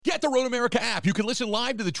Get the Road America app. You can listen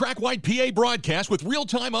live to the Track-Wide PA broadcast with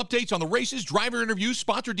real-time updates on the races, driver interviews,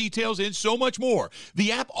 sponsor details, and so much more.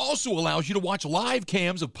 The app also allows you to watch live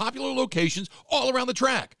cams of popular locations all around the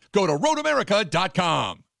track. Go to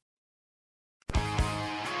roadamerica.com.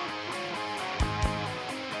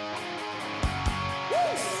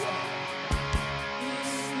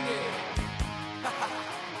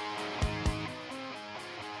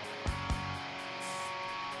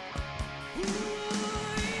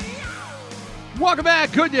 Welcome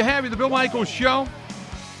back. Good to have you. The Bill Michaels Show.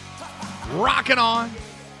 Rocking on.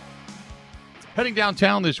 Heading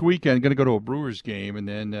downtown this weekend. Going to go to a Brewers game. And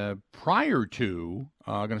then prior to,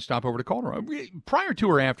 going to stop over to Calderon. Prior to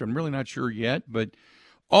or after, I'm really not sure yet. But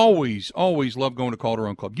always love going to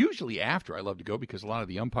Calderon Club. Usually after I love to go because a lot of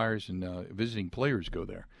the umpires and visiting players go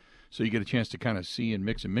there. So you get a chance to kind of see and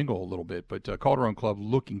mix and mingle a little bit. But Calderon Club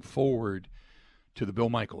looking forward to the Bill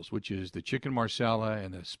Michaels, which is the chicken marsala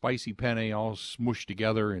and the spicy penne all smushed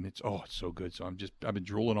together, and it's so good. So I've been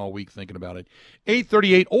drooling all week thinking about it.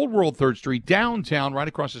 838 Old World 3rd Street, downtown, right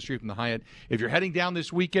across the street from the Hyatt. If you're heading down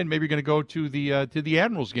this weekend, maybe you're going to go to the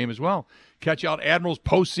Admirals game as well. Catch out Admirals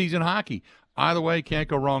postseason hockey. Either way, can't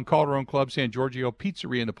go wrong. Calderon Club, San Giorgio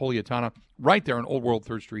Pizzeria, Napolitana, right there on Old World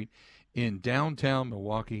 3rd Street in downtown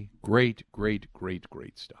Milwaukee. Great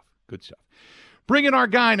stuff. Good stuff. Bring in our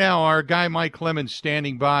guy now, our guy Mike Clemens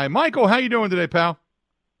standing by. Michael, how you doing today, pal?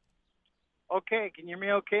 Okay, can you hear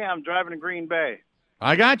me okay? I'm driving to Green Bay.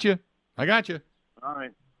 I got you. All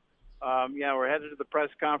right. We're headed to the press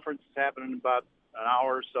conference. It's happening in about an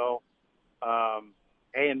hour or so.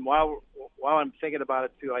 Hey, and while I'm thinking about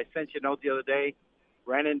it, too, I sent you a note the other day.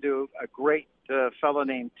 Ran into a great fellow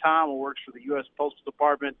named Tom who works for the U.S. Postal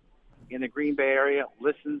Department in the Green Bay area,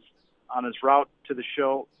 listens on his route to the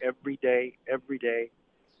show every day.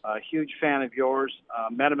 Huge fan of yours.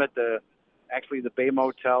 Met him at the Bay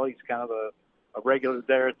Motel. He's kind of a regular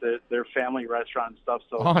there at their family restaurant and stuff.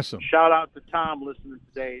 So awesome. Shout out to Tom listening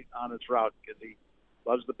today on his route because he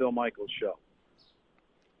loves the Bill Michaels Show.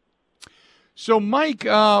 So, Mike,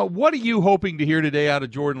 what are you hoping to hear today out of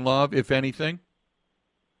Jordan Love, if anything?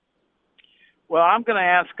 Well, I'm going to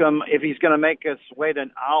ask him if he's going to make us wait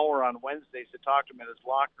an hour on Wednesdays to talk to him in his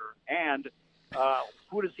locker. And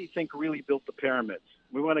who does he think really built the pyramids?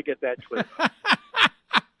 We want to get that twist.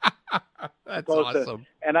 That's awesome.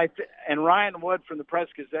 And Ryan Wood from the Press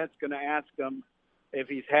Gazette's going to ask him if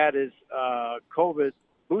he's had his COVID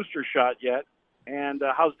booster shot yet, and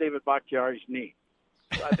how's David Bakhtiari's knee.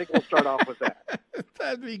 So I think we'll start off with that.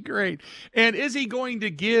 That'd be great. And is he going to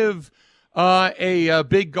give a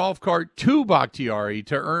big golf cart to Bakhtiari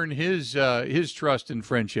to earn his trust and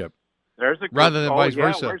friendship? There's a rather than vice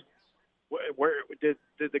versa. Where did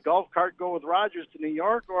the golf cart go with Rogers to New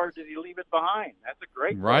York, or did he leave it behind? That's a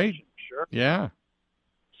great question. Sure. Yeah.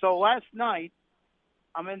 So last night,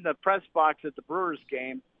 I'm in the press box at the Brewers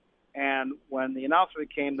game, and when the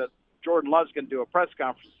announcement came that Jordan Love's going to do a press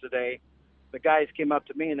conference today, the guys came up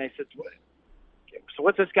to me and they said, "So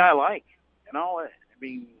what's this guy like?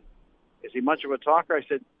 Is he much of a talker?" I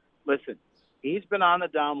said, "Listen, he's been on the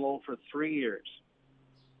down low for 3 years,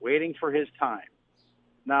 waiting for his time.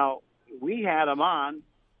 Now, we had him on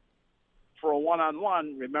for a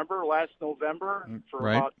one-on-one, remember, last November for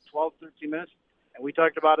about 12, 13 minutes, and we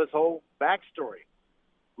talked about his whole backstory.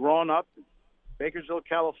 Growing up in Bakersville,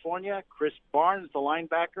 California, Chris Barnes, the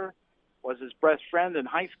linebacker, was his best friend in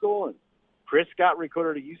high school, and Chris got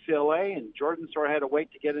recruited to UCLA, and Jordan sort of had to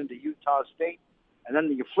wait to get into Utah State. And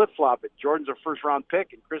then you flip-flop it. Jordan's a first-round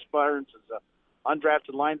pick, and Chris Barnes is an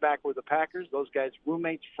undrafted linebacker with the Packers. Those guys,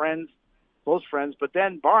 roommates, friends, close friends. But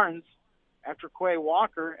then Barnes, after Quay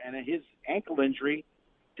Walker and his ankle injury,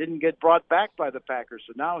 didn't get brought back by the Packers.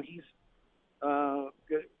 So now he's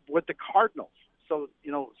with the Cardinals. So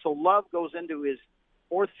Love goes into his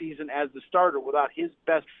fourth season as the starter without his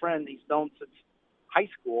best friend he's known since high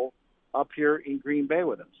school up here in Green Bay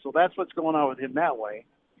with him. So that's what's going on with him that way.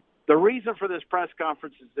 The reason for this press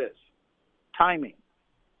conference is this: timing.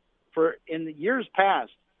 For in the years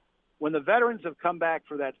past, when the veterans have come back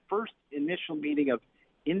for that first initial meeting of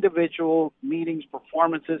individual meetings,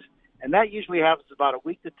 performances, and that usually happens about a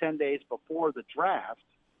week to 10 days before the draft,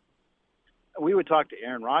 we would talk to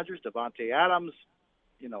Aaron Rodgers, Devontae Adams,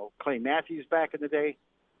 Clay Matthews back in the day.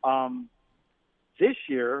 This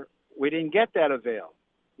year, we didn't get that avail.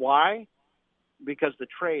 Why? Because the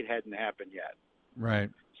trade hadn't happened yet.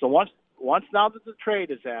 Right. So once now that the trade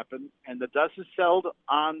has happened and the dust is settled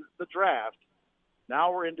on the draft,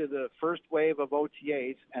 now we're into the first wave of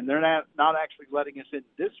OTAs, and they're not actually letting us in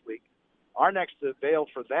this week. Our next avail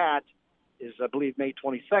for that is, I believe, May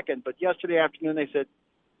 22nd. But yesterday afternoon they said,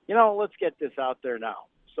 let's get this out there now.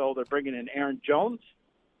 So they're bringing in Aaron Jones,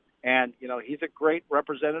 and, he's a great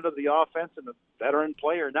representative of the offense and a veteran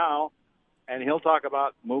player now, and he'll talk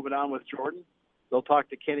about moving on with Jordan. They'll talk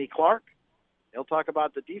to Kenny Clark. They'll talk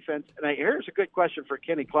about the defense. And here's a good question for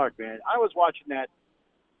Kenny Clark, man. I was watching that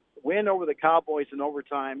win over the Cowboys in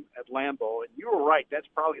overtime at Lambeau, and you were right. That's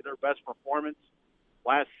probably their best performance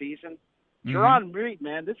last season. Mm-hmm. Jarran Reed,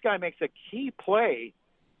 man, this guy makes a key play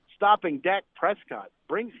stopping Dak Prescott,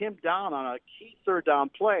 brings him down on a key third down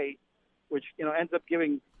play, which, ends up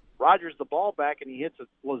giving Rodgers the ball back, and he hits a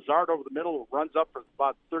Lazard over the middle, runs up for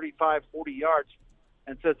about 35, 40 yards,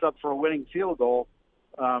 and sets up for a winning field goal.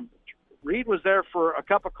 Reed was there for a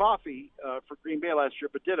cup of coffee for Green Bay last year,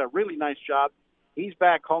 but did a really nice job. He's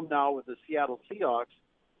back home now with the Seattle Seahawks.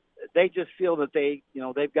 They just feel that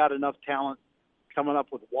they've got enough talent coming up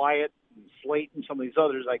with Wyatt and Slate and some of these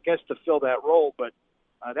others, I guess, to fill that role. But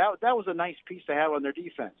that was a nice piece to have on their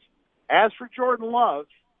defense. As for Jordan Love,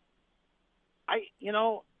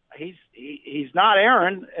 he's not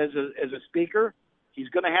Aaron as a speaker. He's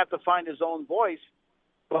going to have to find his own voice.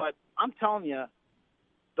 But I'm telling you,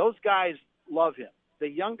 those guys love him. The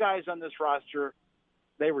young guys on this roster,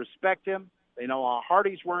 they respect him. They know how hard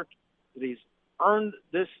he's worked, that he's earned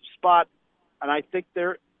this spot, and I think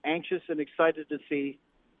they're anxious and excited to see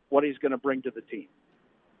what he's going to bring to the team.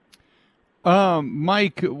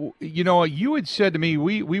 Mike, you had said to me,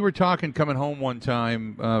 we were talking coming home one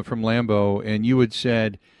time from Lambeau, and you had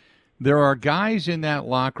said there are guys in that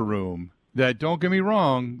locker room that, don't get me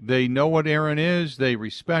wrong, they know what Aaron is, they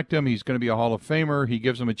respect him, he's going to be a Hall of Famer, he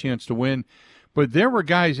gives them a chance to win. But there were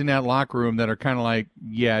guys in that locker room that are kind of like,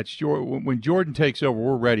 yeah, when Jordan takes over,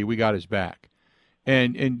 we're ready, we got his back.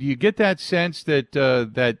 And do you get that sense that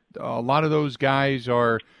that a lot of those guys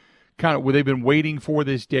are kind of, they've been waiting for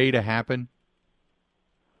this day to happen?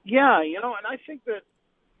 Yeah, and I think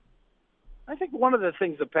one of the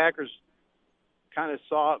things the Packers kind of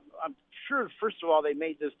saw, I'm sure, first of all, they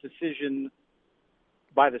made this decision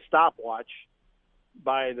by the stopwatch,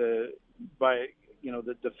 by the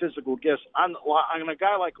physical gifts. On a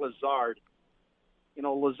guy like Lazard,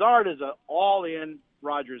 Lazard is an all-in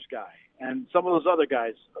Rodgers guy, and some of those other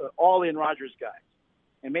guys, all-in Rodgers guys,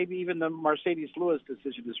 and maybe even the Mercedes Lewis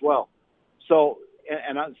decision as well. So,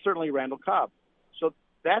 and certainly Randall Cobb. So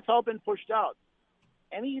that's all been pushed out.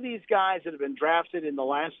 Any of these guys that have been drafted in the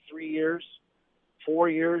last 3 years, 4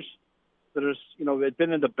 years, that are, they've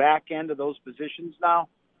been in the back end of those positions now,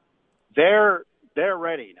 they're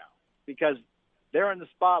ready now because they're in the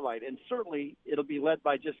spotlight. And certainly it'll be led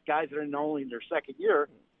by just guys that are only in their second year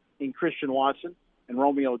in Christian Watson and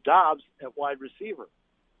Romeo Doubs at wide receiver.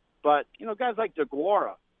 But, guys like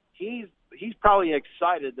DeGuara, he's probably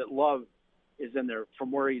excited that Love is in there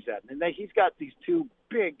from where he's at. And he's got these two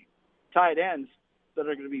big tight ends that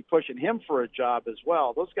are going to be pushing him for a job as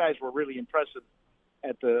well. Those guys were really impressive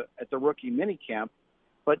at the rookie mini camp.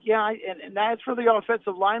 But yeah, and as for the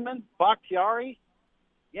offensive lineman, Bakhtiari,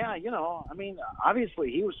 yeah,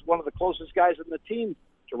 obviously he was one of the closest guys in the team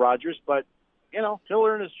to Rodgers, but he'll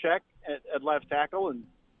earn his check at left tackle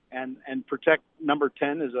and protect number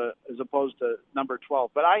 10 as opposed to number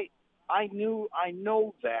 12. But I know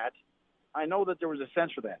that there was a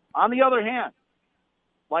sense for that. On the other hand,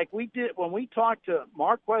 like we did when we talked to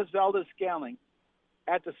Marquez Valdes-Scantling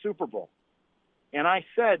at the Super Bowl, and I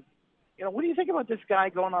said, what do you think about this guy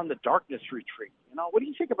going on the darkness retreat? What do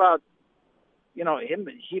you think about,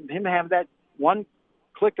 him have that one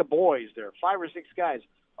clique of boys there, 5 or 6 guys,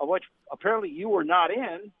 of which apparently you were not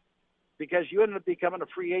in because you ended up becoming a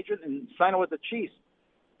free agent and signing with the Chiefs.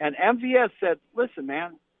 And MVS said, listen,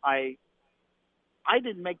 man, I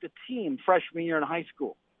didn't make the team freshman year in high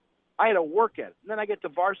school. I had to work at it. And then I get to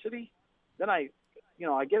varsity. Then I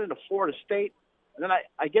get into Florida State. And then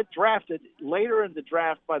I get drafted later in the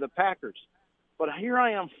draft by the Packers. But here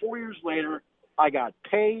I am 4 years later. I got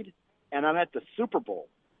paid, and I'm at the Super Bowl.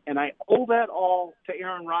 And I owe that all to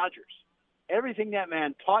Aaron Rodgers. Everything that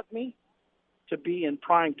man taught me, to be in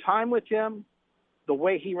prime time with him, the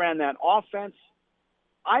way he ran that offense,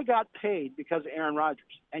 I got paid because of Aaron Rodgers.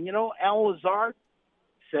 And, Al Lazard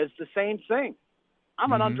says the same thing.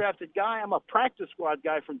 I'm an undrafted guy. I'm a practice squad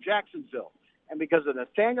guy from Jacksonville. And because of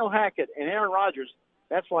Nathaniel Hackett and Aaron Rodgers,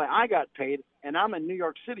 that's why I got paid. And I'm in New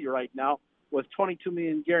York City right now with $22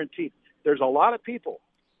 million guaranteed. There's a lot of people,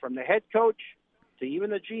 from the head coach to even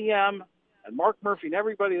the GM and Mark Murphy and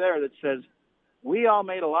everybody there, that says we all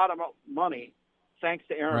made a lot of money thanks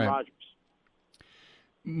to Aaron Rodgers.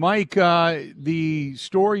 Mike, the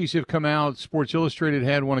stories have come out. Sports Illustrated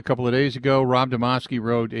had one a couple of days ago. Rob Demovsky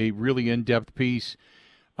wrote a really in-depth piece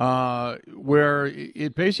where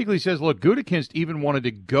it basically says, look, Gutekunst even wanted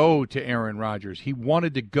to go to Aaron Rodgers. He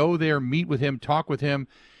wanted to go there, meet with him, talk with him,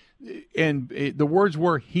 and the words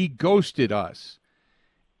were, he ghosted us,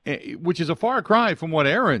 which is a far cry from what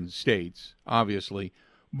Aaron states, obviously.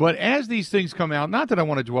 But as these things come out, not that I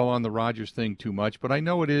want to dwell on the Rodgers thing too much, but I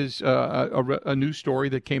know it is a news story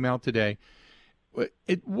that came out today.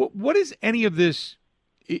 What is any of this?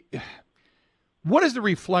 What is the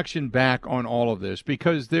reflection back on all of this?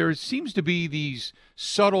 Because there seems to be these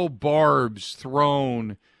subtle barbs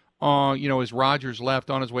thrown, as Rodgers left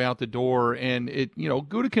on his way out the door, and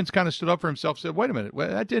Gutekunst kind of stood up for himself, said, "Wait a minute,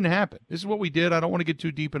 that didn't happen. This is what we did. I don't want to get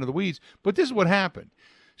too deep into the weeds, but this is what happened."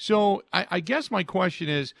 So I guess my question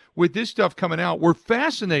is, with this stuff coming out, we're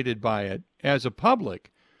fascinated by it as a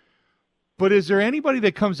public, but is there anybody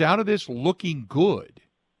that comes out of this looking good?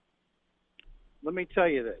 Let me tell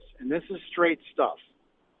you this, and this is straight stuff,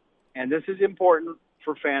 and this is important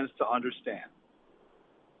for fans to understand.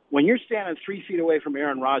 When you're standing 3 feet away from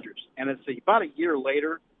Aaron Rodgers, and it's about a year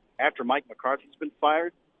later after Mike McCarthy's been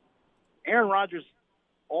fired, Aaron Rodgers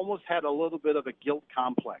almost had a little bit of a guilt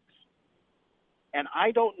complex. And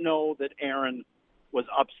I don't know that Aaron was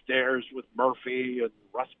upstairs with Murphy and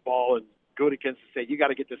Russ Ball and Gutekunst to say, you got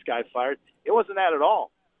to get this guy fired. It wasn't that at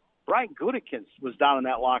all. Brian Gutekunst was down in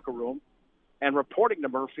that locker room and reporting to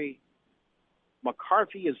Murphy,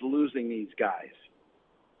 McCarthy is losing these guys.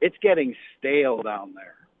 It's getting stale down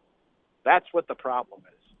there. That's what the problem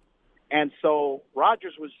is. And so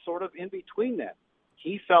Rodgers was sort of in between that.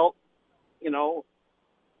 He felt,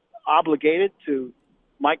 obligated to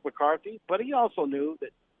Mike McCarthy, but he also knew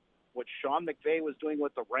that what Sean McVay was doing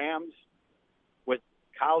with the Rams, what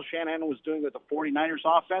Kyle Shanahan was doing with the 49ers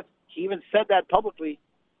offense, he even said that publicly,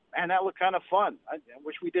 and that looked kind of fun. I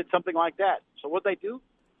wish we did something like that. So what they do?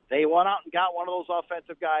 They went out and got one of those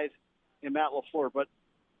offensive guys in Matt LaFleur. But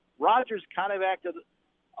Rodgers kind of acted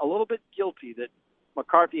a little bit guilty that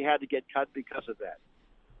McCarthy had to get cut because of that.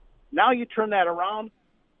 Now you turn that around.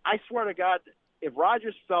 I swear to God, if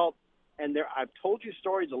Rodgers felt, and I've told you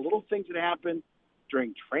stories of little things that happened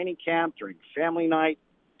during training camp, during family night,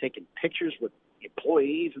 taking pictures with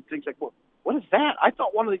employees and things like, well, what is that? I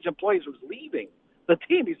thought one of these employees was leaving the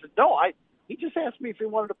team. He said, no, he just asked me if he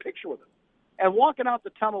wanted a picture with him. And walking out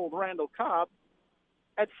the tunnel with Randall Cobb,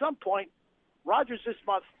 at some point, Rodgers just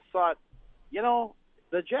must have thought,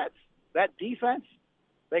 the Jets, that defense,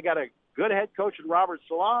 they got a good head coach in Robert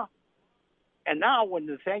Saleh. And now when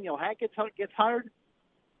Nathaniel Hackett gets hired,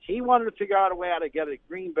 he wanted to figure out a way how to get it at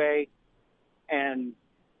Green Bay and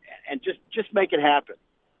just make it happen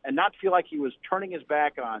and not feel like he was turning his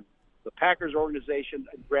back on the Packers organization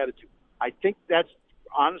and gratitude. I think that's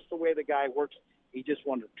honest the way the guy works. He just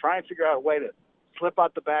wanted to try and figure out a way to slip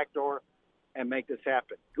out the back door and make this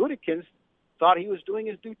happen. Gutekunst thought he was doing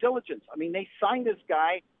his due diligence. I mean, they signed this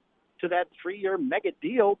guy to that 3-year mega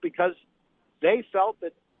deal because they felt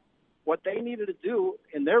that what they needed to do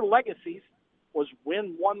in their legacies was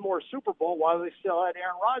win one more Super Bowl while they still had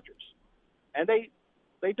Aaron Rodgers. And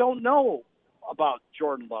they don't know about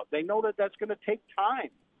Jordan Love. They know that that's going to take time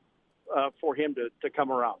for him to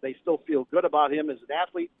come around. They still feel good about him as an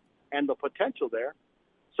athlete and the potential there.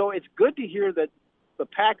 So it's good to hear that the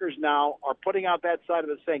Packers now are putting out that side of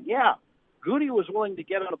it saying, yeah, Goody was willing to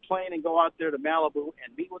get on a plane and go out there to Malibu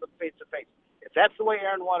and meet with him face-to-face. If that's the way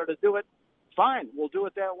Aaron wanted to do it, fine, we'll do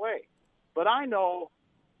it that way. But I know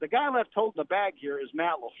the guy left holding the bag here is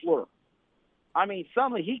Matt LaFleur. I mean,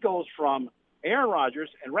 suddenly he goes from Aaron Rodgers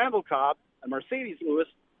and Randall Cobb and Mercedes Lewis,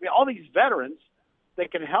 all these veterans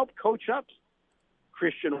that can help coach up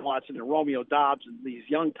Christian Watson and Romeo Doubs and these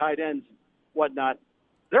young tight ends and whatnot.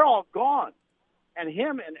 They're all gone. And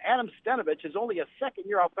him and Adam Stenavich is only a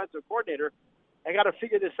second-year offensive coordinator. They got to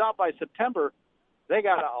figure this out by September. They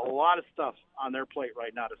got a lot of stuff on their plate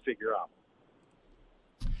right now to figure out.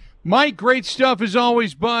 Mike, great stuff as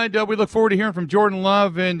always, bud. We look forward to hearing from Jordan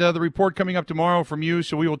Love and the report coming up tomorrow from you,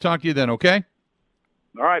 so we will talk to you then, okay?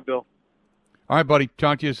 All right, Bill. All right, buddy.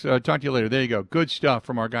 Talk to you later. There you go. Good stuff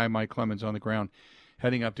from our guy Mike Clemens on the ground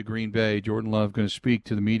heading up to Green Bay. Jordan Love going to speak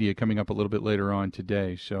to the media coming up a little bit later on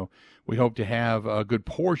today, so we hope to have a good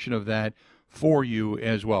portion of that for you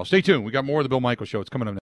as well. Stay tuned. We got more of the Bill Michaels Show. It's coming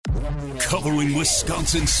up next. Covering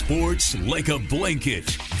Wisconsin sports like a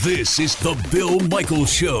blanket. This is the Bill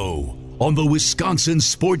Michaels Show on the Wisconsin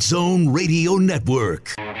Sports Zone Radio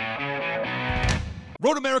Network.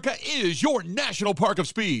 Road America is your national park of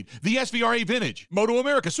speed. The SVRA Vintage, Moto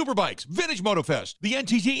America Superbikes, Vintage MotoFest, the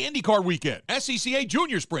NTT IndyCar Weekend, SCCA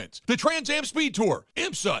Junior Sprints, the Trans Am Speed Tour,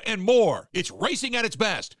 IMSA, and more. It's racing at its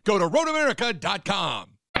best. Go to roadamerica.com.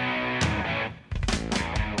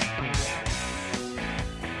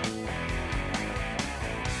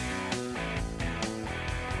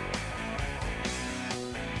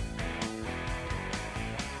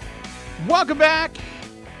 Welcome back.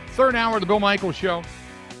 Third hour of the Bill Michaels Show.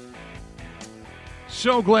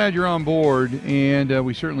 So glad you're on board, and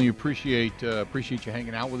we certainly appreciate you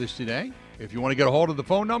hanging out with us today. If you want to get a hold of the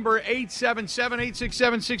phone number,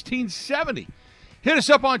 877-867-1670. Hit us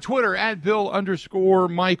up on Twitter at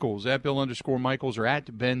Bill_Michaels, at Bill_Michaels, or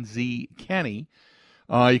at Ben Z. Kenny.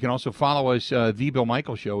 You can also follow us. The Bill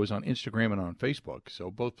Michaels Show is on Instagram and on Facebook.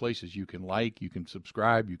 So both places you can like, you can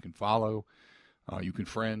subscribe, you can follow, you can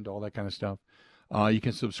friend, all that kind of stuff. You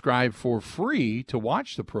can subscribe for free to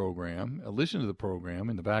watch the program, listen to the program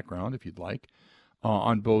in the background if you'd like,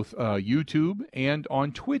 on both YouTube and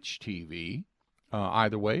on Twitch TV.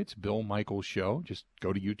 Either way, it's Bill Michaels Show. Just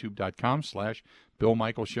go to youtube.com/Bill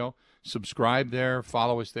Michaels Show. Subscribe there,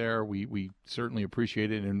 follow us there. We certainly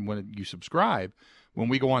appreciate it. And when you subscribe, when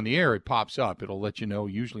we go on the air, it pops up. It'll let you know,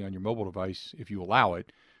 usually on your mobile device, if you allow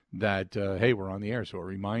it, that, hey, we're on the air. So it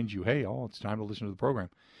reminds you, hey, it's time to listen to the program.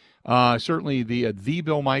 Certainly the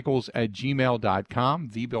thebillmichaels@gmail.com.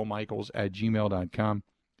 thebillmichaels@gmail.com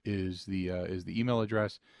is the email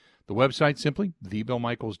address. The website, simply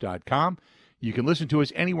thebillmichaels.com. You can listen to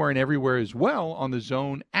us anywhere and everywhere as well on the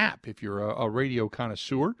Zone app if you're a radio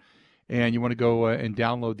connoisseur and you want to go and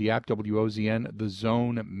download the app, WOZN, the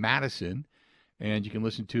Zone Madison. And you can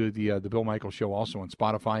listen to the Bill Michaels Show also on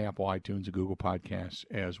Spotify, Apple iTunes, and Google Podcasts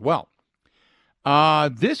as well.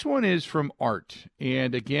 This one is from Art.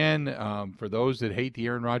 And again, for those that hate the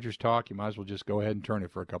Aaron Rodgers talk, you might as well just go ahead and turn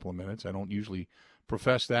it for a couple of minutes. I don't usually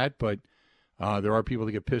profess that, but there are people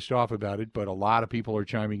that get pissed off about it. But a lot of people are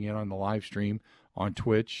chiming in on the live stream on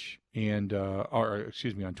Twitch and,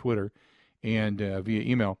 on Twitter and via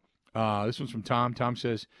email. This one's from Tom. Tom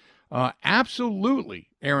says, absolutely,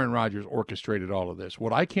 Aaron Rodgers orchestrated all of this.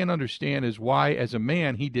 What I can't understand is why, as a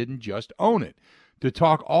man, he didn't just own it. To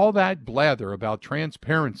talk all that blather about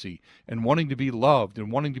transparency and wanting to be loved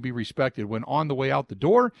and wanting to be respected when on the way out the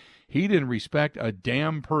door, he didn't respect a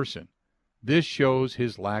damn person. This shows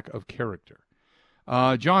his lack of character.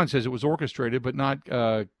 John says it was orchestrated, but not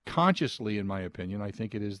consciously, in my opinion. I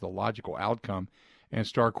think it is the logical outcome, and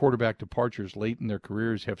star quarterback departures late in their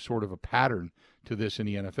careers have sort of a pattern to this in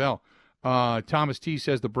the NFL. Thomas T.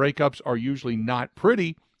 says the breakups are usually not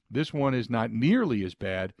pretty. This one is not nearly as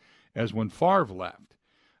bad as when Favre left.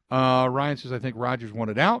 Ryan says, I think Rodgers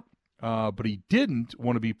wanted out, but he didn't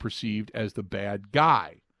want to be perceived as the bad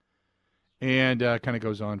guy. And kind of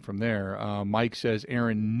goes on from there. Mike says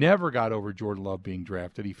Aaron never got over Jordan Love being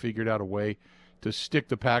drafted. He figured out a way to stick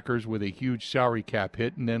the Packers with a huge salary cap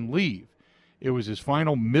hit and then leave. It was his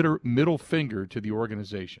final middle finger to the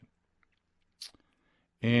organization.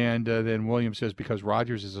 And then William says, because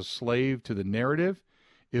Rodgers is a slave to the narrative,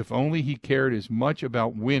 if only he cared as much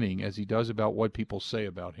about winning as he does about what people say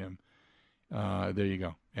about him. There you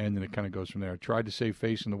go. And then it kind of goes from there. Tried to save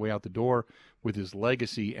face on the way out the door with his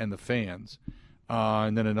legacy and the fans.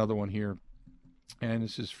 And then another one here. And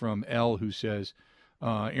this is from L, who says,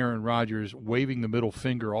 Aaron Rodgers waving the middle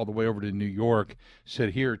finger all the way over to New York,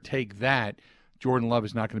 said, here, take that. Jordan Love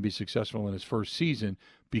is not going to be successful in his first season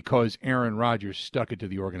because Aaron Rodgers stuck it to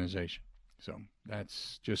the organization. So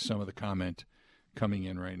that's just some of the comment coming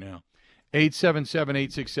in right now.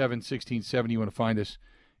 877-867-1670. You want to find us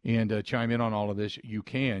and chime in on all of this, you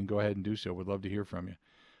can. Go ahead and do so. We'd love to hear from you.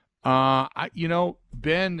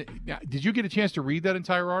 Ben, did you get a chance to read that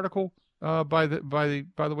entire article, by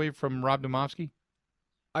the way, from Rob Demovsky?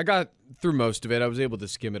 I got through most of it. I was able to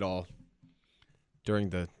skim it all during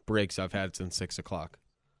the breaks I've had since 6 o'clock.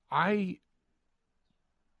 As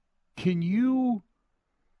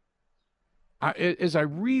I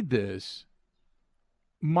read this,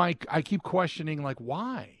 Mike, I keep questioning, like,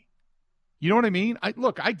 why? You know what I mean? I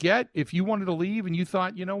get if you wanted to leave and you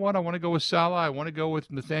thought, you know what, I want to go with Salah, I want to go with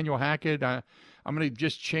Nathaniel Hackett, I'm going to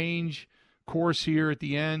just change course here at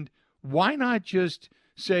the end. Why not just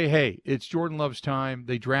say, hey, it's Jordan Love's time.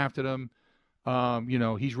 They drafted him.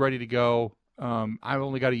 He's ready to go. I've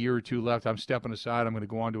only got a year or two left. I'm stepping aside. I'm going to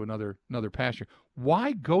go on to another pasture.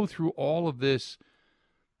 Why go through all of this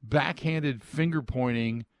backhanded finger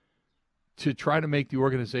pointing to try to make the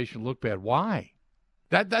organization look bad? Why?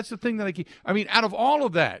 That's the thing that out of all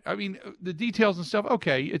of that, the details and stuff,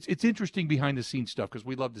 okay, it's interesting behind the scenes stuff because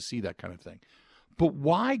we love to see that kind of thing. But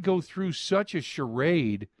why go through such a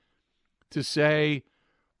charade to say,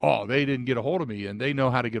 oh, they didn't get a hold of me and they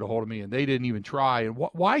know how to get a hold of me and they didn't even try? And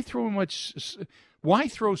why throw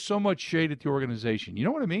so much shade at the organization? You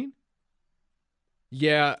know what I mean?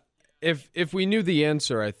 Yeah. If we knew the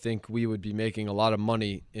answer, I think we would be making a lot of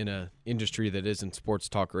money in an industry that isn't sports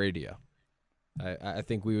talk radio. I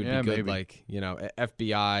think we would be good, maybe.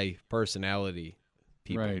 FBI personality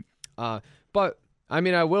people. Right. But I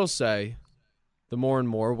mean, I will say, the more and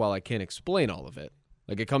more, while I can't explain all of it,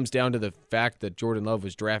 like it comes down to the fact that Jordan Love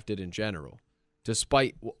was drafted in general,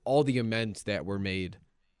 despite all the amends that were made,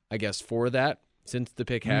 I guess, for that since the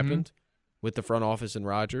pick happened with the front office and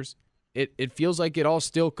Rodgers. It feels like it all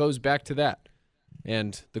still goes back to that.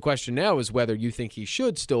 And the question now is whether you think he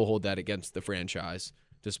should still hold that against the franchise,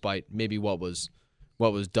 despite maybe what was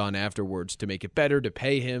done afterwards to make it better, to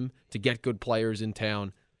pay him, to get good players in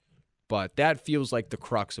town. But that feels like the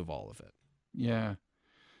crux of all of it. Yeah.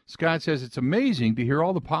 Scott says it's amazing to hear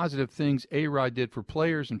all the positive things A-Rod did for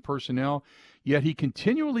players and personnel, yet he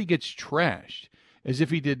continually gets trashed as if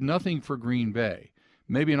he did nothing for Green Bay.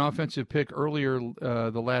 Maybe an offensive pick earlier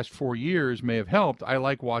the last 4 years may have helped. I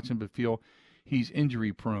like Watson, but feel he's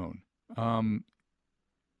injury-prone.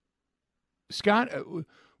 Scott,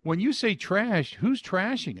 when you say trashed, who's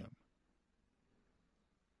trashing him?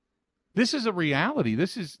 This is a reality.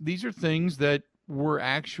 These are things that were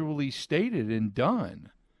actually stated and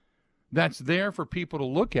done. That's there for people to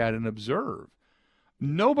look at and observe.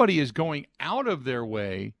 Nobody is going out of their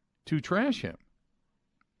way to trash him.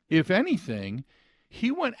 If anything,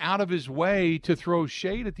 he went out of his way to throw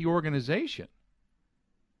shade at the organization.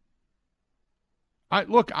 I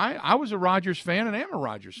was a Rodgers fan and am a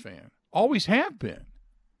Rodgers fan. Always have been.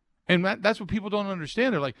 And that's what people don't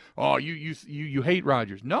understand. They're like, oh, you hate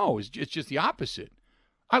Rodgers. No, it's just the opposite.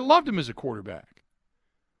 I loved him as a quarterback.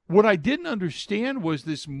 What I didn't understand was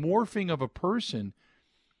this morphing of a person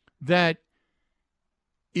that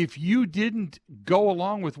if you didn't go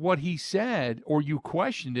along with what he said or you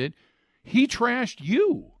questioned it, he trashed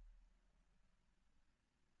you.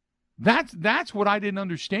 That's what I didn't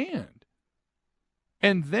understand.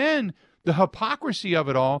 And then the hypocrisy of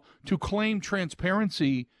it all to claim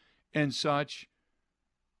transparency and such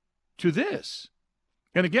to this.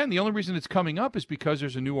 And again, the only reason it's coming up is because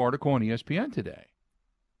there's a new article on ESPN today.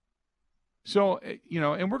 So,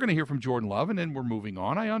 and we're going to hear from Jordan Love, and then we're moving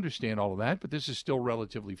on. I understand all of that, but this is still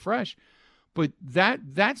relatively fresh. But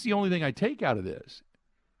that's the only thing I take out of this.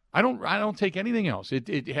 I don't take anything else.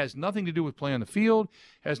 It has nothing to do with play on the field,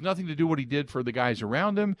 has nothing to do with what he did for the guys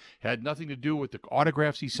around him, had nothing to do with the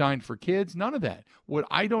autographs he signed for kids, none of that. What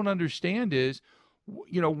I don't understand is,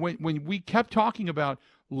 when we kept talking about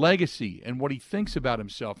legacy and what he thinks about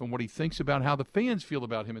himself and what he thinks about how the fans feel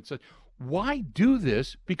about him and such, why do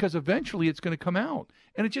this? Because eventually it's going to come out,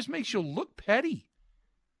 and it just makes you look petty.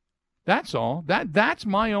 That's all. That's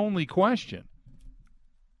my only question.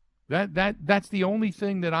 That's the only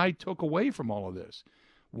thing that I took away from all of this.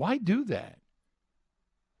 Why do that?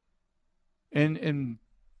 And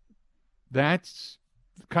that's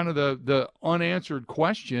kind of the unanswered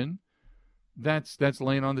question that's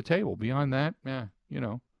laying on the table. Beyond that,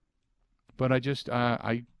 But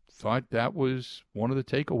I thought that was one of the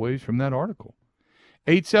takeaways from that article.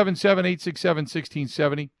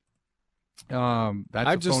 877-867-1670.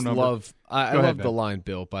 That's the phone number. I love the line,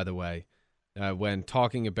 Bill, by the way, when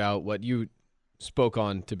talking about what you spoke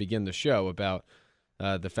on to begin the show about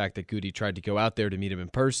the fact that Goody tried to go out there to meet him in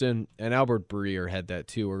person, and Albert Breer had that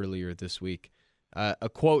too earlier this week. A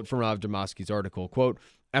quote from Rob Demoski's article, quote,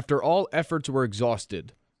 "After all efforts were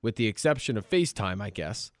exhausted, with the exception of FaceTime, I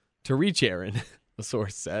guess, to reach Aaron," the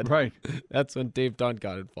source said. Right. That's when Dave Dunn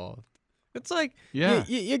got involved. It's like, yeah,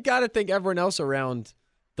 you got to think everyone else around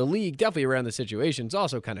the league, definitely around the situation, is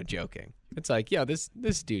also kind of joking. It's like, yeah, this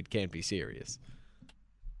dude can't be serious.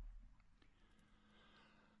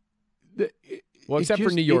 Except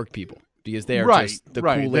for New York people, because they are just the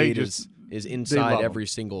Kool-Aid is inside every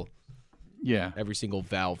single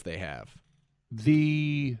valve they have.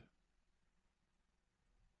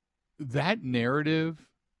 That narrative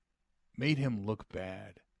made him look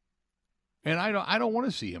bad. And I don't want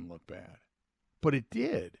to see him look bad. But it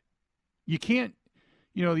did. You can't,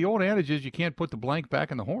 the old adage is you can't put the blank back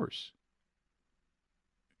in the horse.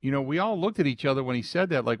 We all looked at each other when he said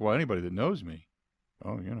that like, well, anybody that knows me.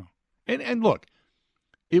 Oh, And look,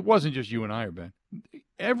 it wasn't just you and I, Ben.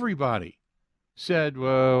 Everybody said,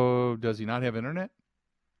 well, does he not have internet?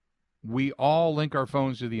 We all link our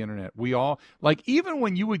phones to the internet. We all, like, even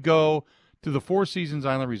when you would go to the Four Seasons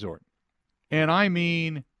Island Resort, and I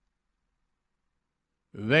mean,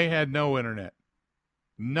 they had no internet.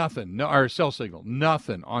 Nothing, or cell signal,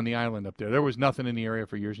 nothing on the island up there. There was nothing in the area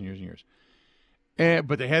for years and years and years.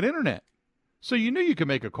 But they had internet. So you knew you could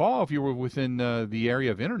make a call if you were within the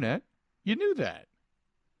area of internet. You knew that.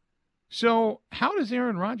 So how does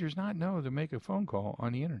Aaron Rodgers not know to make a phone call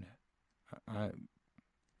on the internet? I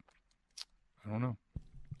don't know.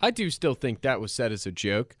 I do still think that was said as a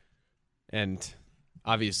joke. And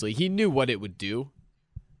obviously he knew what it would do.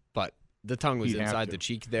 But The tongue was inside the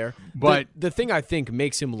cheek there. But the thing I think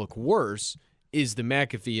makes him look worse is the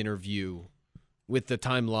McAfee interview with the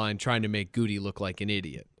timeline trying to make Goody look like an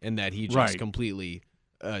idiot and that he just completely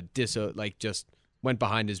just went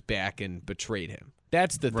behind his back and betrayed him.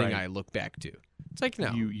 That's the thing I look back to. It's like,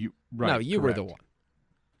 no, you were the one.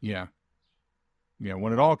 Yeah. Yeah,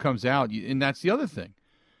 when it all comes out, and that's the other thing.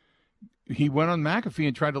 He went on McAfee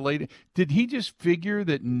and tried to lay it. Did he just figure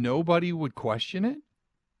that nobody would question it?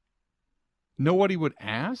 Nobody would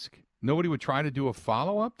ask? Nobody would try to do a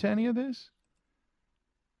follow-up to any of this?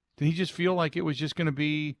 Did he just feel like it was just going to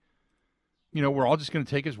be, we're all just going to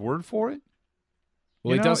take his word for it?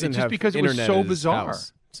 Well, he doesn't have because internet it was so at his bizarre.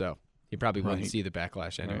 house, so he probably wouldn't see the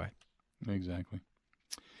backlash anyway. Right. Exactly.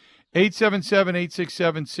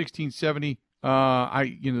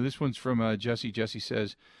 877-867-1670. This one's from Jesse. Jesse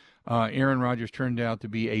says, Aaron Rodgers turned out to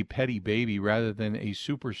be a petty baby rather than a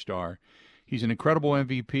superstar. He's an incredible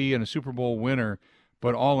MVP and a Super Bowl winner,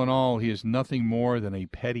 but all in all, he is nothing more than a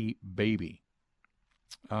petty baby.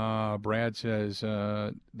 Brad says,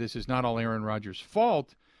 this is not all Aaron Rodgers'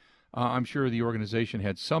 fault. I'm sure the organization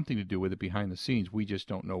had something to do with it behind the scenes. We just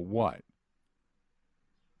don't know what.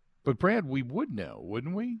 But, Brad, we would know,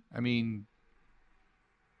 wouldn't we? I mean,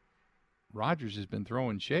 Rodgers has been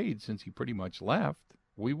throwing shade since he pretty much left.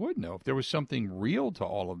 We would know if there was something real to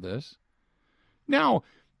all of this. Now,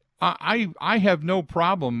 I have no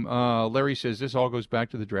problem. Larry says this all goes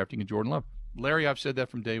back to the drafting of Jordan Love. Larry, I've said that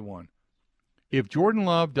from day one. If Jordan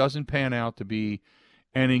Love doesn't pan out to be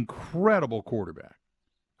an incredible quarterback,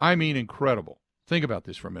 I mean incredible. Think about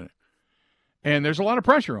this for a minute. And there's a lot of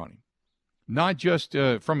pressure on him. Not just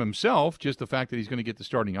from himself, just the fact that he's going to get the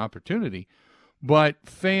starting opportunity, but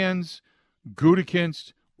fans,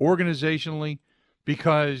 Gutekunst, organizationally,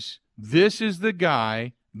 because this is the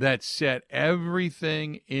guy that set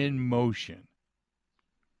everything in motion.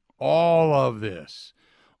 All of this,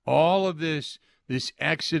 this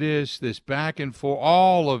exodus, this back and forth,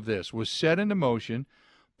 all of this was set into motion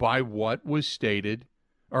by what was stated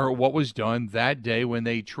or what was done that day when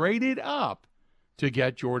they traded up to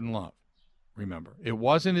get Jordan Love. Remember, it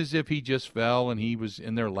wasn't as if he just fell and he was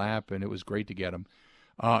in their lap and it was great to get him.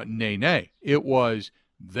 Nay. It was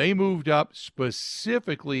they moved up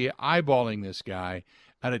specifically eyeballing this guy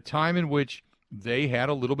at a time in which they had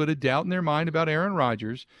a little bit of doubt in their mind about Aaron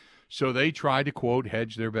Rodgers, so they tried to, quote,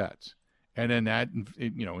 hedge their bets. And then that,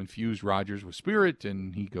 infused Rodgers with spirit,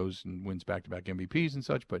 and he goes and wins back-to-back MVPs and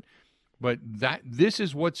such. But this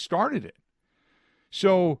is what started it.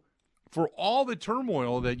 So for all the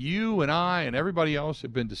turmoil that you and I and everybody else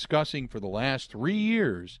have been discussing for the last 3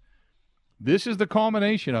 years, this is the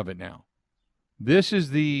culmination of it now. This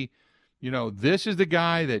is the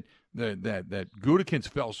guy that Gutekunst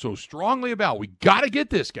felt so strongly about. We got to get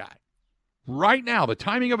this guy right now. The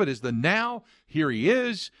timing of it is the now. Here he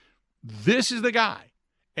is. This is the guy.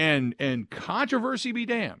 And controversy be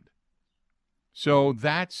damned. So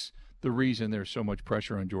that's the reason there's so much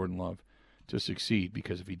pressure on Jordan Love to succeed,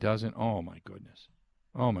 because if he doesn't, oh my goodness.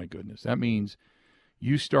 That means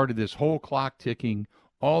you started this whole clock ticking,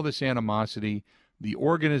 all this animosity, the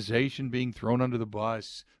organization being thrown under the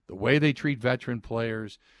bus, the way they treat veteran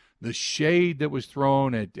players, the shade that was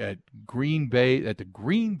thrown at the Green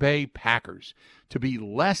Bay Packers to be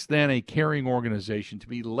less than a caring organization, to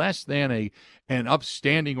be less than an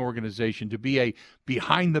upstanding organization, to be a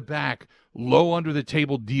behind-the-back, low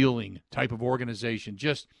under-the-table dealing type of organization.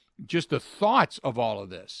 Just the thoughts of all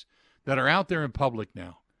of this that are out there in public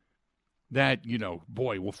now, that,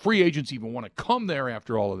 will free agents even want to come there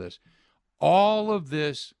after all of this? All of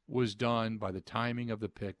this was done by the timing of the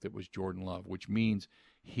pick that was Jordan Love, which means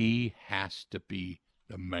he has to be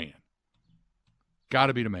the man. Got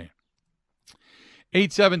to be the man.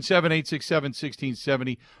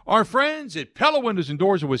 877-867-1670. Our friends at Pella Windows and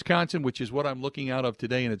Doors of Wisconsin, which is what I'm looking out of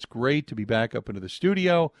today, and it's great to be back up into the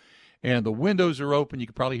studio. And the windows are open. You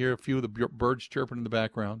can probably hear a few of the birds chirping in the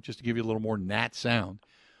background, just to give you a little more gnat sound.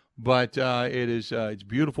 But it's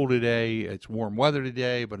beautiful today. It's warm weather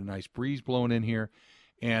today, but a nice breeze blowing in here.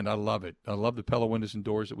 And I love it. I love the Pella Windows and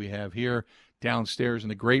Doors that we have here. Downstairs in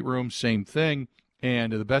the great room, same thing.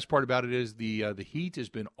 And the best part about it is the heat has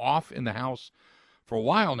been off in the house for a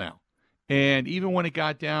while now. And even when it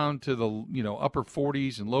got down to the upper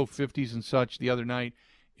 40s and low 50s and such the other night,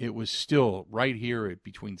 it was still right here at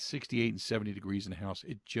between 68 and 70 degrees in the house.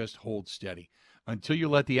 It just holds steady. Until you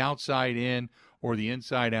let the outside in or the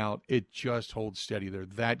inside out, it just holds steady. They're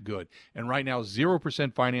that good. And right now,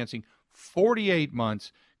 0% financing, 48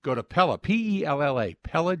 months. Go to Pella, P-E-L-L-A,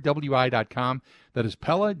 PellaWI.com. That is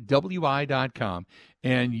PellaWI.com.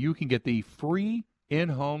 And you can get the free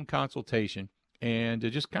in-home consultation and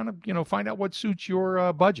just kind of, find out what suits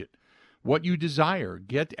your budget, what you desire.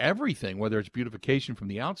 Get everything, whether it's beautification from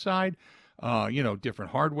the outside,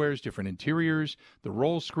 different hardwares, different interiors, the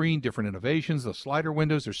roll screen, different innovations, the slider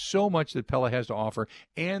windows. There's so much that Pella has to offer,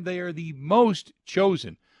 and they are the most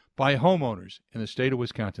chosen by homeowners in the state of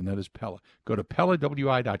Wisconsin. That is Pella. Go to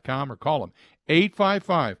PellaWI.com or call them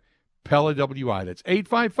 855-PELLA-WI. That's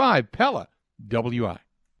 855-PELLA-WI.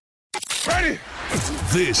 Ready?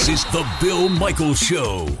 This is the Bill Michaels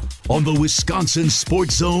Show on the Wisconsin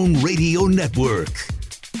Sports Zone Radio Network.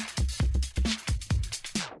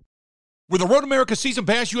 With the Road America Season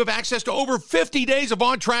Pass, you have access to over 50 days of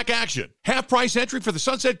on-track action. Half-price entry for the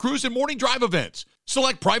Sunset Cruise and Morning Drive events.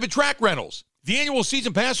 Select private track rentals, the annual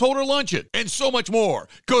Season Pass holder luncheon, and so much more.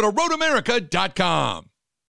 Go to roadamerica.com.